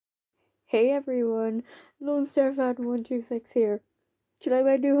Hey everyone, Lone Star Fan 126 here. Do you like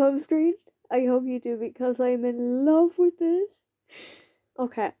my new home screen? I hope you do because I'm in love with it.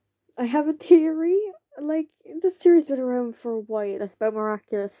 Okay, I have a theory. Like, this theory's been around for a while. It's about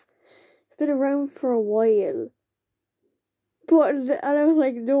Miraculous. It's been around for a while. And I was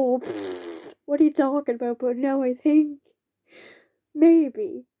like, no, what are you talking about? But now I think,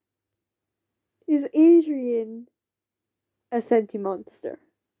 maybe, is Adrien a Sentimonster?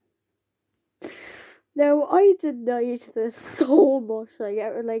 Now, I denied this so much.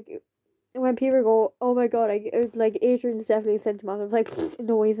 Like when people go, "Oh my god, like Adrian's definitely sentimental," I was like,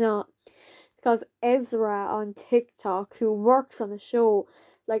 "No, he's not," because Ezra on TikTok, who works on the show,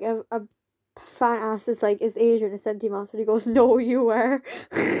 like a fan asked us like, "Is Adrian a sentimental?" And he goes, "No, you are,"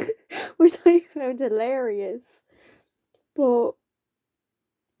 which I found hilarious. But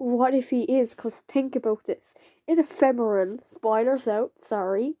what if he is? Because think about this. In Ephemeral, spoilers out,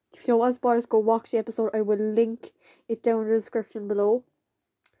 sorry. If you don't want spoilers, go watch the episode. I will link it down in the description below.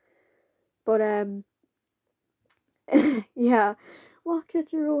 But, yeah. Watch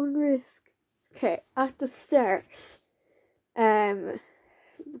at your own risk. Okay, at the start, Gabriel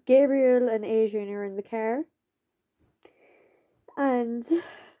and Adrien are in the car. And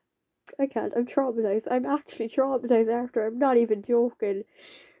I can't, I'm traumatized. I'm actually traumatized after. I'm not even joking.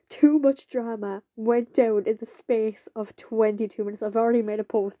 Too much drama went down in the space of 22 minutes. I've already made a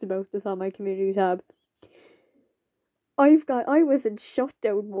post about this on my community tab. I was in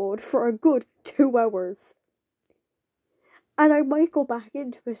shutdown mode for a good 2 hours. And I might go back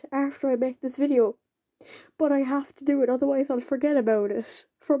into it after I make this video. But I have to do it, otherwise I'll forget about it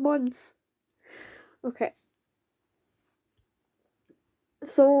for months. Okay.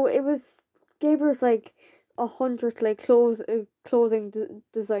 So it was Gabriel's like 100th like clothing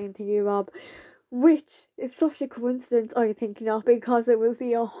design thingy bob, which is such a coincidence. I think not, because it was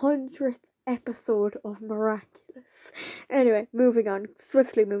the 100th episode of Miraculous. Anyway,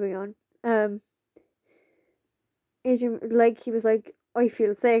 swiftly moving on. Adrien, like, he was like, "I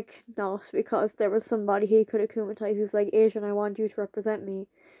feel sick," not because there was somebody he could akumatize. He was like, "Adrien, I want you to represent me."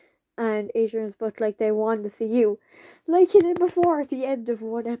 And Adrian's, but like, they want to see you. Like he did before at the end of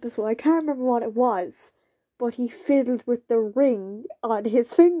one episode. I can't remember what it was, but he fiddled with the ring on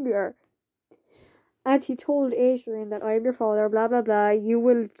his finger. And he told Adrien that, "I am your father, blah blah blah, you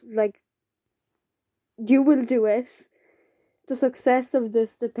will do it. The success of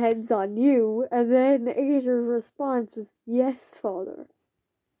this depends on you." And then Adrian's response was, "Yes, father."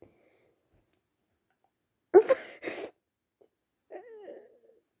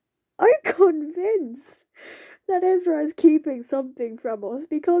 I'm convinced that Ezra is keeping something from us,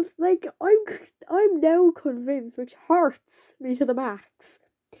 because like I'm now convinced, which hurts me to the max,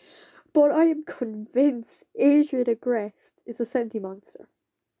 but I am convinced Adrien Agrest is a Sentimonster.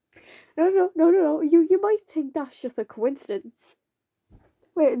 No. You might think that's just a coincidence.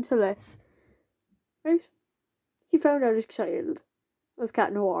 Wait until this. Right? He found out his child was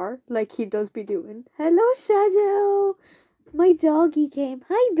Cat Noir, like he does be doing. "Hello, Shadow. My doggy came.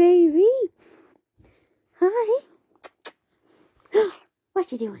 Hi, baby. Hi.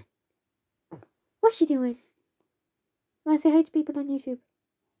 What you doing? What you doing? Want to say hi to people on YouTube?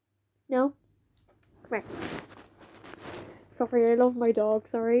 No? Come here. Sorry, I love my dog,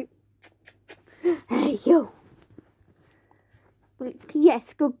 sorry. Hey, you.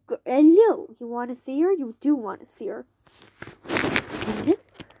 Yes, good girl. Hello. You want to see her? You do want to see her.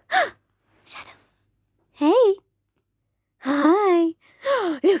 Shadow. Hey. Hi.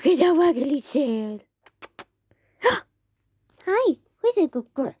 Look at that waggly tail. Hi. Who's a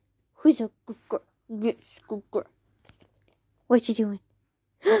good girl? Who's a good girl? Yes, good girl. What you doing?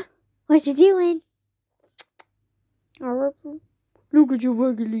 What you doing? Look at your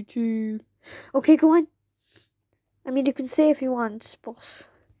waggly tail. Okay, go on. I mean, you can say if you want, but...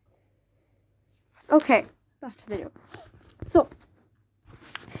 Okay, back to the video. So,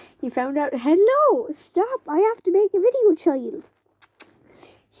 he found out... Hello! Stop! I have to make a video, child.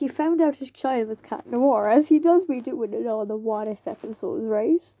 He found out his child was Cat Noir, as he does be doing in all the What If episodes,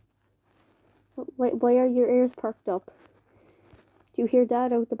 right? Wait, why are your ears perked up? Do you hear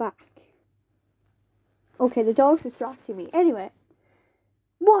Dad out the back? Okay, the dog's distracting me. Anyway.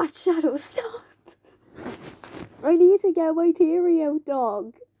 What, Shadow? Stop! I need to get my theory out,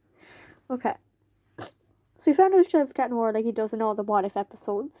 dog. Okay. So he found out his child's Cat Noir, like he does in all the What If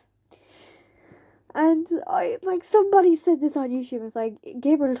episodes. And somebody said this on YouTube. It's like,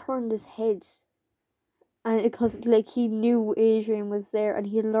 Gabriel turned his head, and because like he knew Adrien was there, and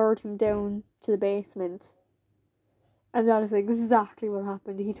he lured him down to the basement. And that is exactly what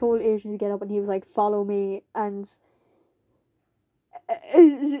happened. He told Adrien to get up, and he was like, "Follow me." And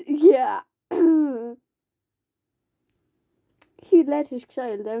Yeah. He led his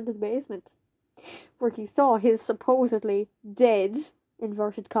child down to the basement, where he saw his supposedly dead,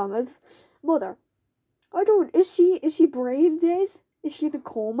 inverted commas, mother. Is she brain dead? Is she in a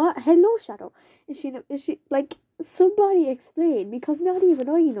coma? Hello, Shadow. Like, somebody explain, because not even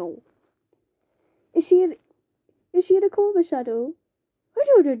I know. Is she in a coma, Shadow? I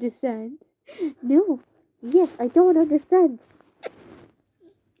don't understand. No. Yes, I don't understand.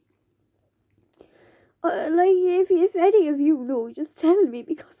 Like, if any of you know, just tell me,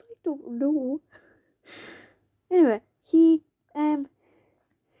 because I don't know. Anyway, he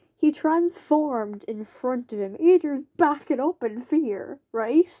transformed in front of him. Adrian's backing up in fear,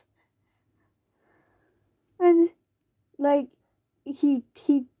 right? And, like, he,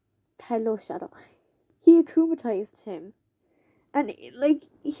 hello, Shadow. He akumatized him. And, like,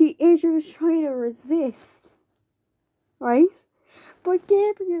 Adrian was trying to resist, right? But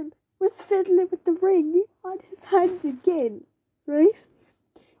Gabriel was fiddling with the ring on his hand again, right?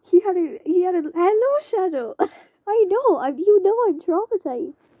 He had a, hello, Shadow. I know, I'm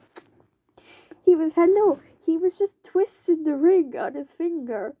traumatized. He was just twisting the ring on his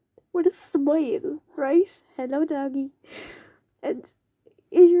finger with a smile, right? Hello, doggy. And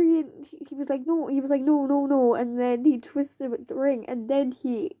Adrien, he was like, no, no, and then he twisted with the ring, and then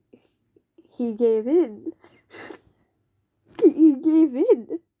he gave in. He gave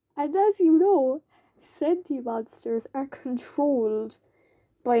in. And as you know, Sentimonsters are controlled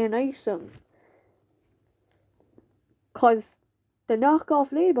by an item. Because the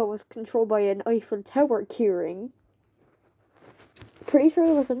knockoff label was controlled by an Eiffel Tower keyring. Pretty sure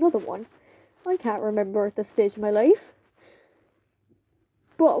there was another one. I can't remember at this stage of my life.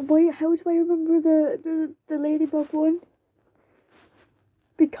 But how do I remember the Ladybug one?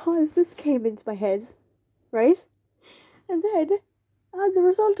 Because this came into my head, right? And then, as a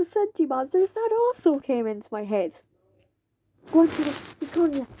result of Sentimonsters, that also came into my head. Go on,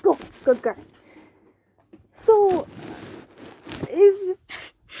 Petunia, go, good girl. So, is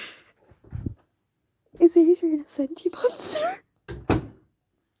Adrien a Sentimonster?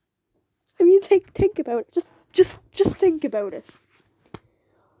 I mean, think about it. Just think about it.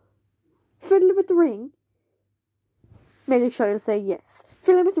 Fiddling with the ring. Made sure to say yes.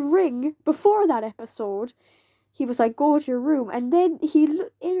 Fiddling with the ring before that episode. He was like, go to your room. And then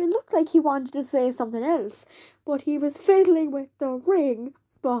it looked like he wanted to say something else. But he was fiddling with the ring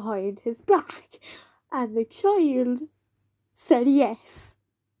behind his back. And the child said yes.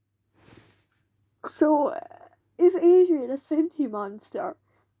 So, is Adrien a Sentimonster?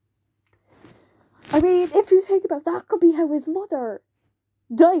 I mean, if you think about that, could be how his mother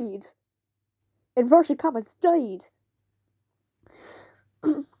died. Inverted commas, died.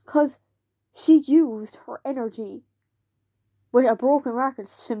 Because she used her energy with a broken record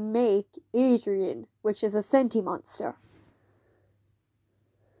to make Adrien, which is a Sentimonster.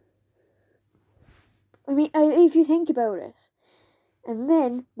 I mean, if you think about it. And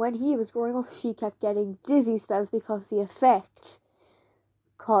then, when he was growing up, she kept getting dizzy spells because the effect.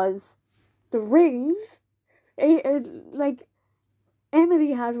 Because the rings, like,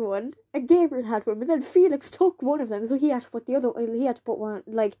 Emily had one, and Gabriel had one, but then Felix took one of them, so he had to put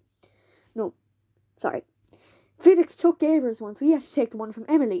Felix took Gabriel's one, so he had to take the one from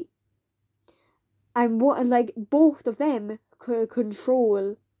Emily. And both of them could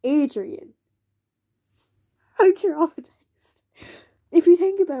control Adrien. How traumatized. If you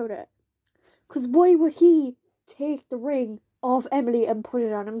think about it. Because why would he take the ring off Emily and put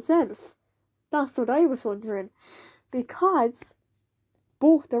it on himself? That's what I was wondering. Because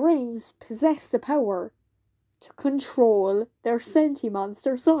both the rings possess the power to control their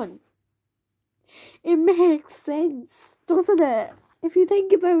Sentimonster son. It makes sense, doesn't it? If you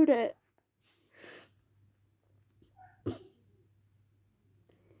think about it.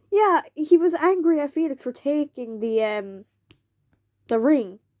 Yeah, he was angry at Felix for taking the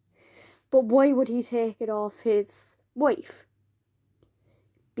ring. But why would he take it off his wife?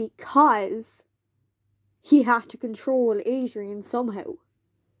 Because he had to control Adrien somehow.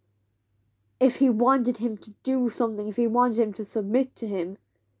 If he wanted him to do something, if he wanted him to submit to him,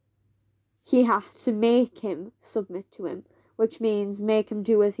 he had to make him submit to him, which means make him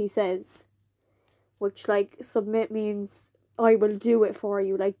do as he says. Which, like, submit means I will do it for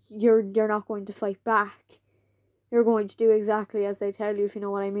you. Like, you're not going to fight back. You're going to do exactly as they tell you, if you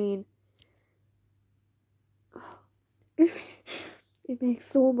know what I mean. It makes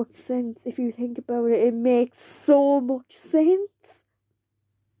so much sense if you think about it. It makes so much sense.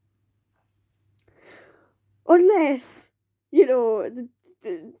 Unless,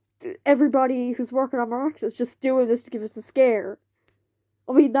 everybody who's working on Miraculous is just doing this to give us a scare.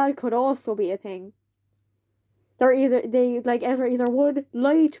 I mean, that could also be a thing. Ezra either would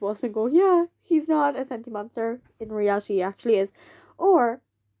lie to us and go, yeah, he's not a Sentimonster. In reality, he actually is. Or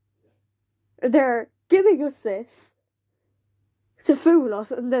they're giving us this to fool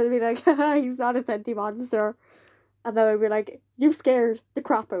us, and they'll be like, he's not a Sentimonster. And then they'll be like, you scared the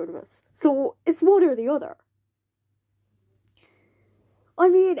crap out of us. So it's one or the other. I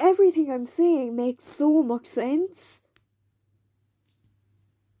mean, everything I'm saying makes so much sense.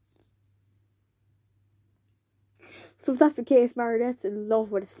 So if that's the case, Marinette's in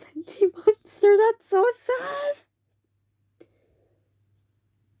love with a Sentimonster. That's so sad.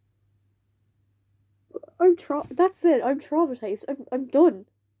 That's it. I'm traumatized. I'm done.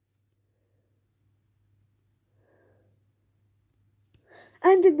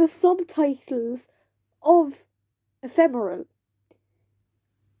 And in the subtitles of Ephemeral,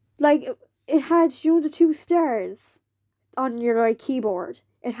 like, it had, you know, the 2 stars on your, like, keyboard.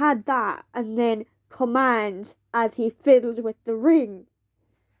 It had that, and then command as he fiddled with the ring.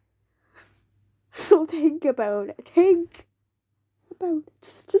 So think about it. Think about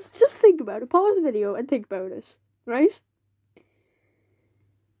it. Just think about it. Pause the video and think about it. Right?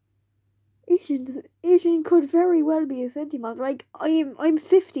 Adrien could very well be a Sentimonster. Like, I'm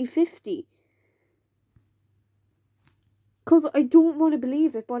 50-50. Because I don't want to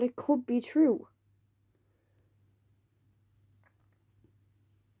believe it, but it could be true.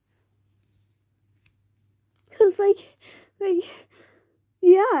 Because,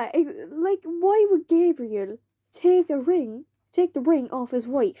 yeah, like, why would Gabriel take the ring off his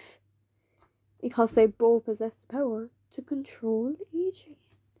wife? Because they both possess the power to control Adrien.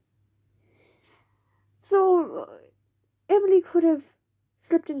 So, Emily could have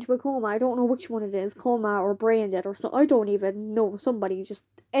slipped into a coma. I don't know which one it is, coma or brain dead or so. I don't even know. Somebody, just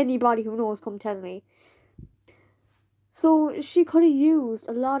anybody who knows, come tell me. So she could have used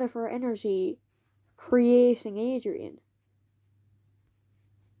a lot of her energy creating Adrien.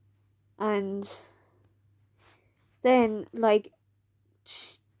 And then, like,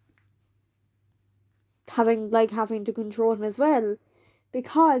 having to control him as well.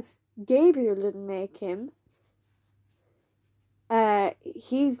 Because Gabriel didn't make him.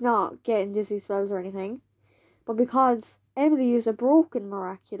 He's not getting dizzy spells or anything. But because Emily used a broken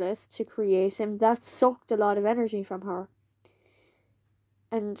Miraculous to create him, that sucked a lot of energy from her.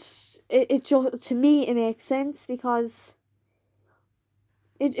 And it just, to me, it makes sense because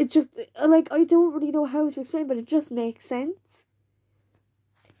it just, like, I don't really know how to explain, but it just makes sense.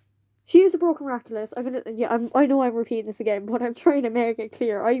 She used a broken Miraculous. I know I'm repeating this again, but I'm trying to make it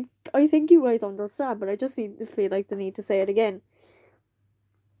clear. I think you guys understand, but I just feel like the need to say it again.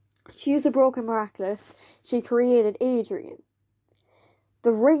 She used a broken Miraculous. She created Adrien.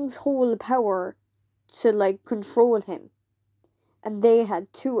 The ring's whole power to, like, control him. And they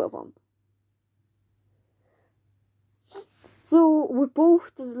had 2 of them. So, with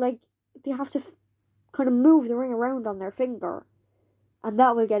both, like, they have to kind of move the ring around on their finger. And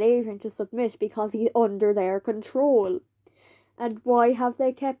that will get Adrien to submit because he's under their control. And why have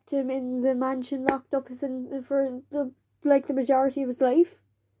they kept him in the mansion locked up for the majority of his life?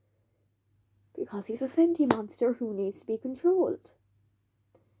 Because he's a Sentimonster who needs to be controlled.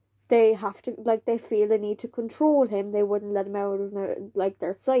 They have to, like, they feel the need to control him. They wouldn't let him out of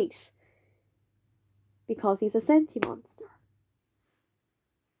their sight. Because he's a Sentimonster.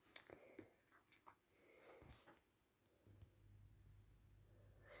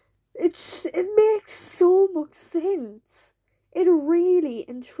 It makes so much sense. It really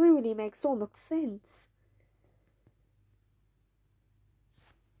and truly makes so much sense.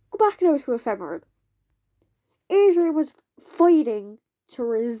 Go back now to Ephemeral. Adrien was fighting to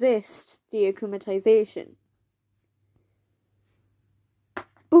resist the akumatization.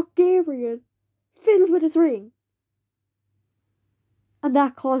 But Gabriel fiddled with his ring. And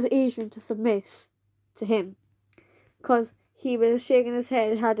that caused Adrien to submit to him. Because he was shaking his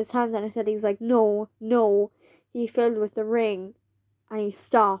head, had his hands on his head. He was like, no, no. He fiddled with the ring. And he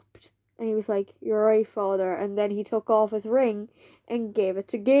stopped. And he was like, you're right, Father. And then he took off his ring and gave it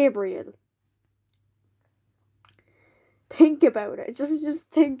to Gabriel. Think about it. Just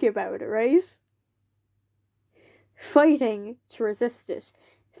think about it, right? Fighting to resist it.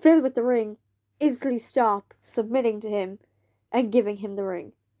 Fiddled with the ring. Instantly stop, submitting to him, and giving him the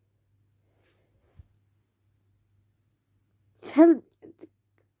ring.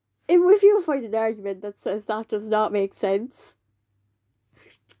 If you find an argument that says that does not make sense,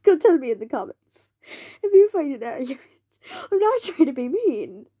 go tell me in the comments. If you find an argument, I'm not trying to be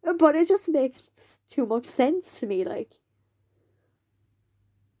mean, but it just makes too much sense to me, like.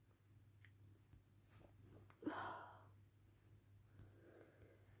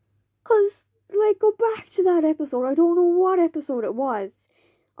 go back to that episode. I don't know what episode it was.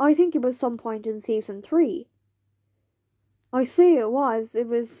 I think it was some point in season 3. I say it was. It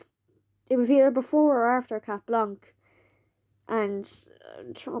was either before or after Cat Blanc. And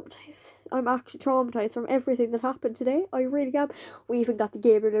traumatized. I'm actually traumatized from everything that happened today. I really am. We even got the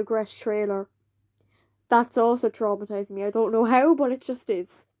Gabriel Agrest trailer. That's also traumatizing me. I don't know how, but it just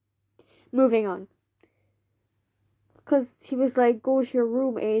is. Moving on. Because he was like, go to your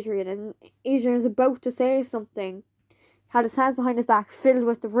room, Adrien. And Adrien was about to say something. Had his hands behind his back, filled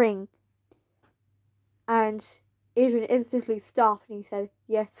with the ring. And Adrien instantly stopped and he said,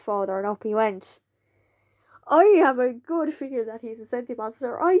 yes, father. And up he went. I have a good feeling that he's a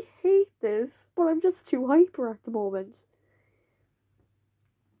Sentimonster. I hate this, but I'm just too hyper at the moment.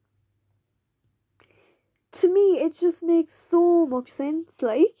 To me, it just makes so much sense,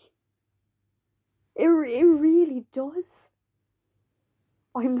 like. It really does.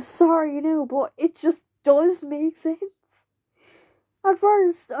 I'm sorry, but it just does make sense. At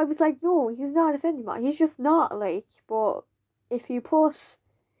first, I was like, no, he's not a Sentimonster. He's just not, like. But if you put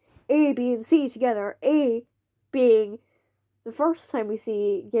A, B, and C together, A being the first time we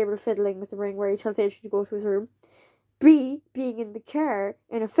see Gabriel fiddling with the ring where he tells Adrien to go to his room, B being in the car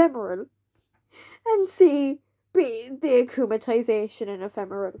in Ephemeral, and C being the akumatization in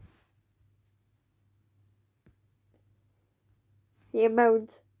Ephemeral. The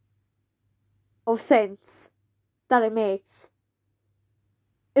amount of sense that it makes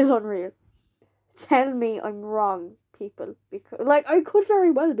is unreal. Tell me I'm wrong, people, because I could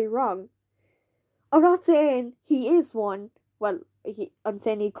very well be wrong. I'm not saying he is one. Well, I'm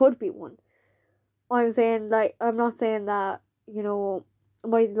saying he could be one. I'm saying, I'm not saying that,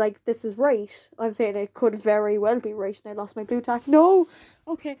 this is right. I'm saying it could very well be right, and I lost my blue tack. No!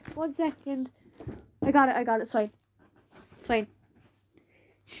 Okay, 1 second. I got it, it's fine. It's fine.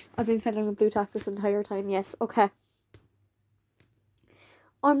 I've been fiddling with blue tack this entire time, yes, okay.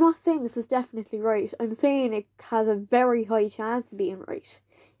 I'm not saying this is definitely right. I'm saying it has a very high chance of being right.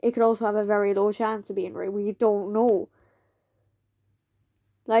 It could also have a very low chance of being right. We don't know.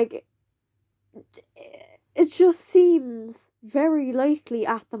 It just seems very likely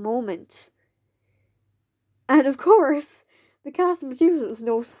at the moment. And of course, the cast and producers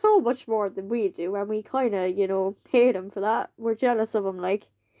know so much more than we do, and we kind of, hate them for that. We're jealous of them,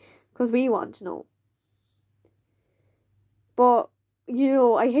 because we want to know. But,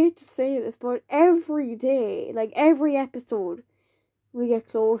 I hate to say this, but every day, every episode, we get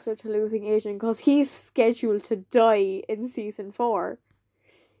closer to losing Adrien because he's scheduled to die in season 4.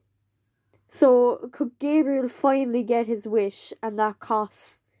 So, could Gabriel finally get his wish and that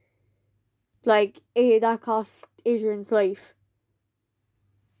costs, that costs Adrien's life?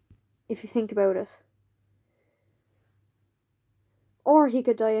 If you think about it. Or he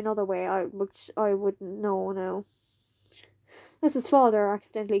could die another way, which I wouldn't know now. Unless his father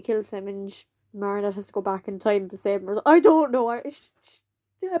accidentally kills him and Marinette has to go back in time to save him. I don't know.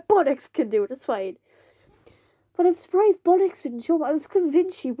 Buttocks can do it, it's fine. But I'm surprised Buttocks didn't show up. I was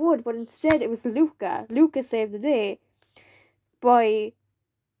convinced she would, but instead it was Luca. Luca saved the day by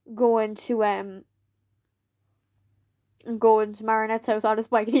going to Marinette's house on his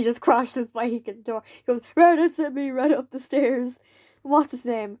bike, and he just crashed his bike in the door. He goes, Marinette sent me right up the stairs. What's his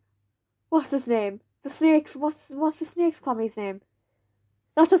name? The snake. What's the snake's commie's name?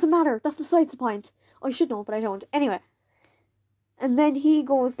 That doesn't matter. That's besides the point. I should know, but I don't. Anyway. And then he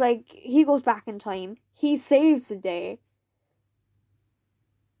goes back in time. He saves the day.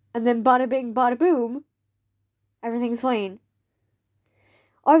 And then bada bing, bada boom. Everything's fine.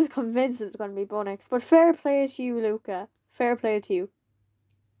 I was convinced it was going to be Buttocks. But fair play to you, Luca. Fair play to you.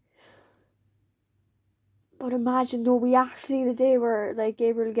 But imagine though, the day where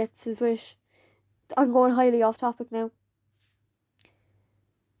Gabriel gets his wish. I'm going highly off topic now.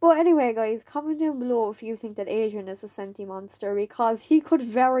 But anyway, guys, comment down below if you think that Adrien is a Sentimonster, because he could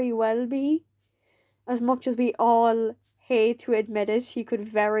very well be. As much as we all hate to admit it, he could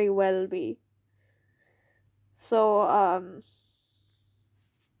very well be. So,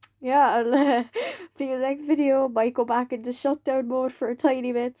 yeah, I'll see you in the next video. Might go back into shutdown mode for a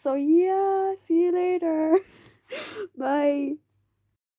tiny bit. So, yeah, see you later. Bye.